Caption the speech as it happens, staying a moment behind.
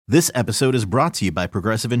This episode is brought to you by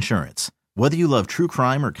Progressive Insurance. Whether you love true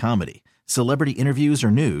crime or comedy, celebrity interviews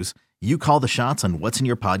or news, you call the shots on what's in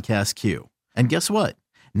your podcast queue. And guess what?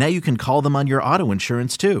 Now you can call them on your auto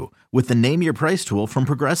insurance too with the Name Your Price tool from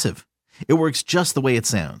Progressive. It works just the way it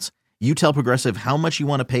sounds. You tell Progressive how much you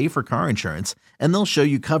want to pay for car insurance, and they'll show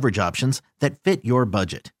you coverage options that fit your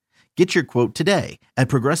budget. Get your quote today at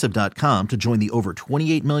Progressive.com to join the over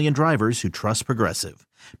 28 million drivers who trust Progressive.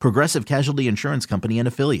 Progressive Casualty Insurance Company and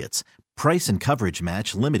Affiliates. Price and coverage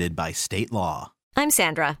match limited by state law. I'm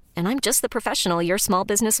Sandra, and I'm just the professional your small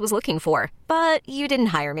business was looking for. But you didn't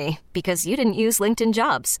hire me because you didn't use LinkedIn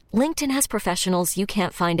Jobs. LinkedIn has professionals you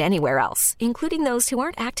can't find anywhere else, including those who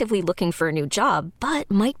aren't actively looking for a new job, but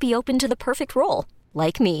might be open to the perfect role,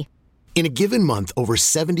 like me. In a given month, over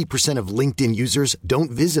 70% of LinkedIn users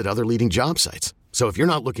don't visit other leading job sites. So if you're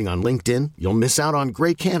not looking on LinkedIn, you'll miss out on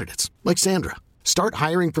great candidates like Sandra. Start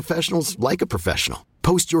hiring professionals like a professional.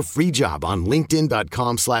 Post your free job on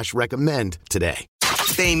linkedin.com/recommend today.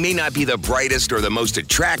 They may not be the brightest or the most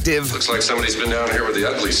attractive. Looks like somebody's been down here with the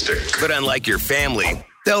ugly stick. But unlike your family,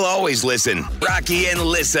 they'll always listen. Rocky and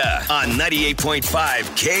Lissa on 98.5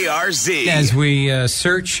 KRZ. As we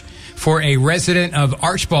search for a resident of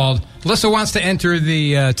Archbald, Lissa wants to enter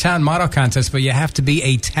the town motto contest, but you have to be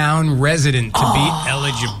a town resident to be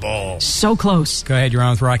eligible. So close. Go ahead, you're on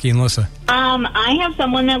with Rocky and Lissa. I have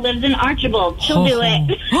someone that lives in Archibald. She'll do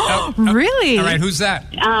it. Really? All right, who's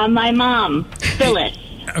that? My mom, Phyllis.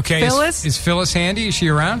 Okay, Phyllis? Is Phyllis handy? Is she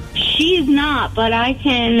around? She's not, but I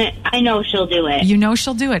know she'll do it. You know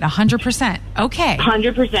she'll do it, 100%. Okay.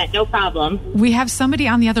 100%, no problem. We have somebody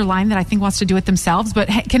on the other line that I think wants to do it themselves, but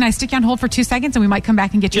can I stick you on hold for 2 seconds and we might come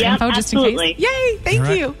back and get your info just absolutely. in case? Yay, thank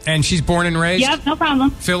Right. you. And she's born and raised? Yep, no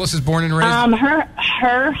problem. Phyllis is born and raised?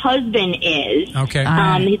 Her husband is. Okay.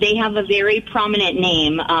 They have a very prominent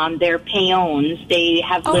name. They're Payones. They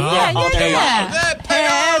have lived there all their lives.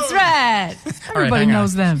 That's right. Everybody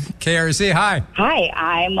knows them. KRZ, hi. Hi,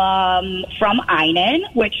 I'm from Einan,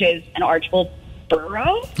 which is an Archibald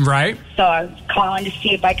borough. Right. So I was calling to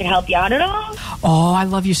see if I could help you out at all. Oh, I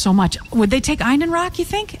love you so much. Would they take Einan Rock, you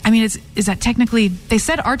think? I mean, is that technically... They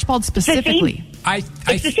said Archibald specifically.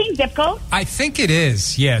 It's the same zip code? I think it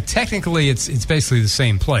is. Yeah, technically it's basically the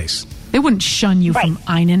same place. They wouldn't shun you from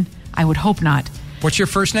Einan. I would hope not. What's your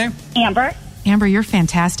first name? Amber. Amber, you're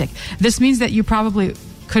fantastic. This means that you probably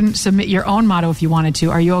couldn't submit your own motto if you wanted to.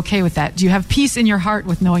 Are you okay with that? Do you have peace in your heart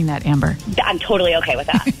with knowing that, Amber? I'm totally okay with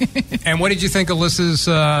that. And what did you think of Alyssa's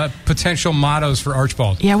potential mottos for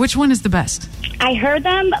Archibald? Yeah, which one is the best? I heard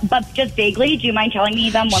them, but just vaguely. Do you mind telling me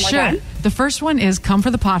them one more time? Sure. The first one is come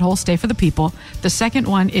for the pothole, stay for the people. The second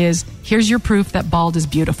one is here's your proof that bald is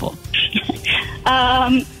beautiful.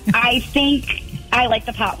 I think I like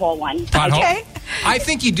the pothole one. Pothole? Okay. I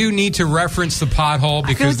think you do need to reference the pothole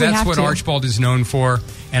because that's what Archibald is known for.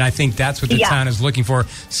 And I think that's what the town is looking for.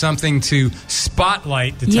 Something to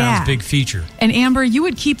spotlight the town's big feature. And Amber, you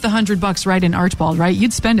would keep the $100 right in Archibald, right?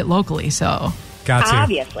 You'd spend it locally, so... Got to.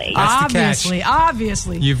 Obviously. That's the catch.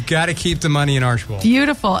 Obviously. You've got to keep the money in Archibald.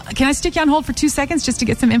 Beautiful. Can I stick you on hold for 2 seconds just to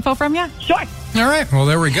get some info from you? Sure. All right. Well,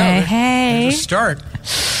 there we go. Hey. There's a start.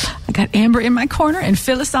 I got Amber in my corner and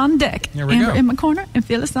Phyllis on deck. There we go. Amber in my corner and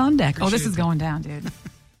Phyllis on deck. This is going down, dude.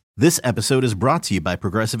 This episode is brought to you by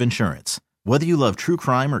Progressive Insurance. Whether you love true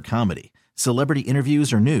crime or comedy, celebrity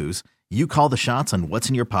interviews or news, you call the shots on what's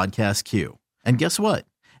in your podcast queue. And guess what?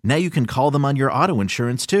 Now you can call them on your auto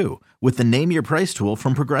insurance too with the Name Your Price tool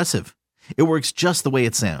from Progressive. It works just the way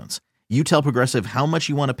it sounds. You tell Progressive how much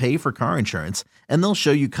you want to pay for car insurance, and they'll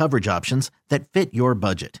show you coverage options that fit your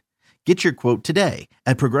budget. Get your quote today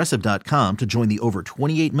at Progressive.com to join the over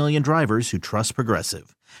 28 million drivers who trust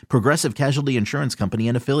Progressive. Progressive Casualty Insurance Company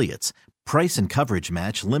and Affiliates. Price and coverage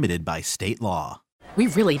match limited by state law. We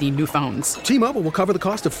really need new phones. T-Mobile will cover the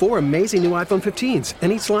cost of 4 amazing new iPhone 15s,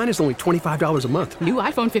 and each line is only $25 a month. New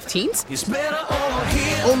iPhone 15s? It's better over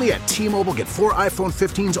here. Only at T-Mobile, get 4 iPhone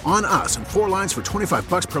 15s on us and 4 lines for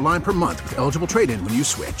 $25 per line per month with eligible trade-in when you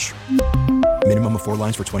switch. Minimum of 4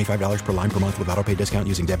 lines for $25 per line per month with autopay discount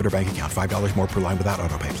using debit or bank account. $5 more per line without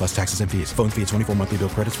autopay, plus taxes and fees. Phone fee at 24 monthly bill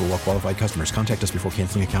credits for well-qualified customers. Contact us before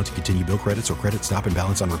canceling account to continue bill credits or credit stop and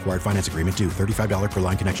balance on required finance agreement due. $35 per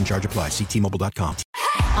line connection charge applies. See T-Mobile.com.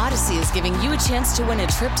 Odyssey is giving you a chance to win a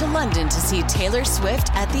trip to London to see Taylor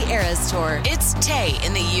Swift at the Eras Tour. It's Tay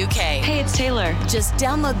in the UK. Hey, it's Taylor. Just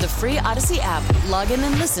download the free Odyssey app, log in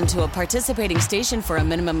and listen to a participating station for a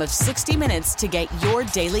minimum of 60 minutes to get your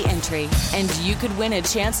daily entry. And you could win a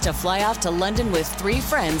chance to fly off to London with 3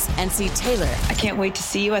 friends and see Taylor. I can't wait to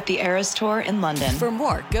see you at the Eras Tour in London. For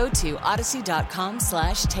more, go to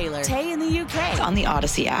odyssey.com/Taylor. Tay in the UK. It's on the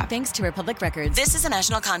Odyssey app. Thanks to Republic Records. This is a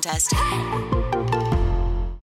national contest.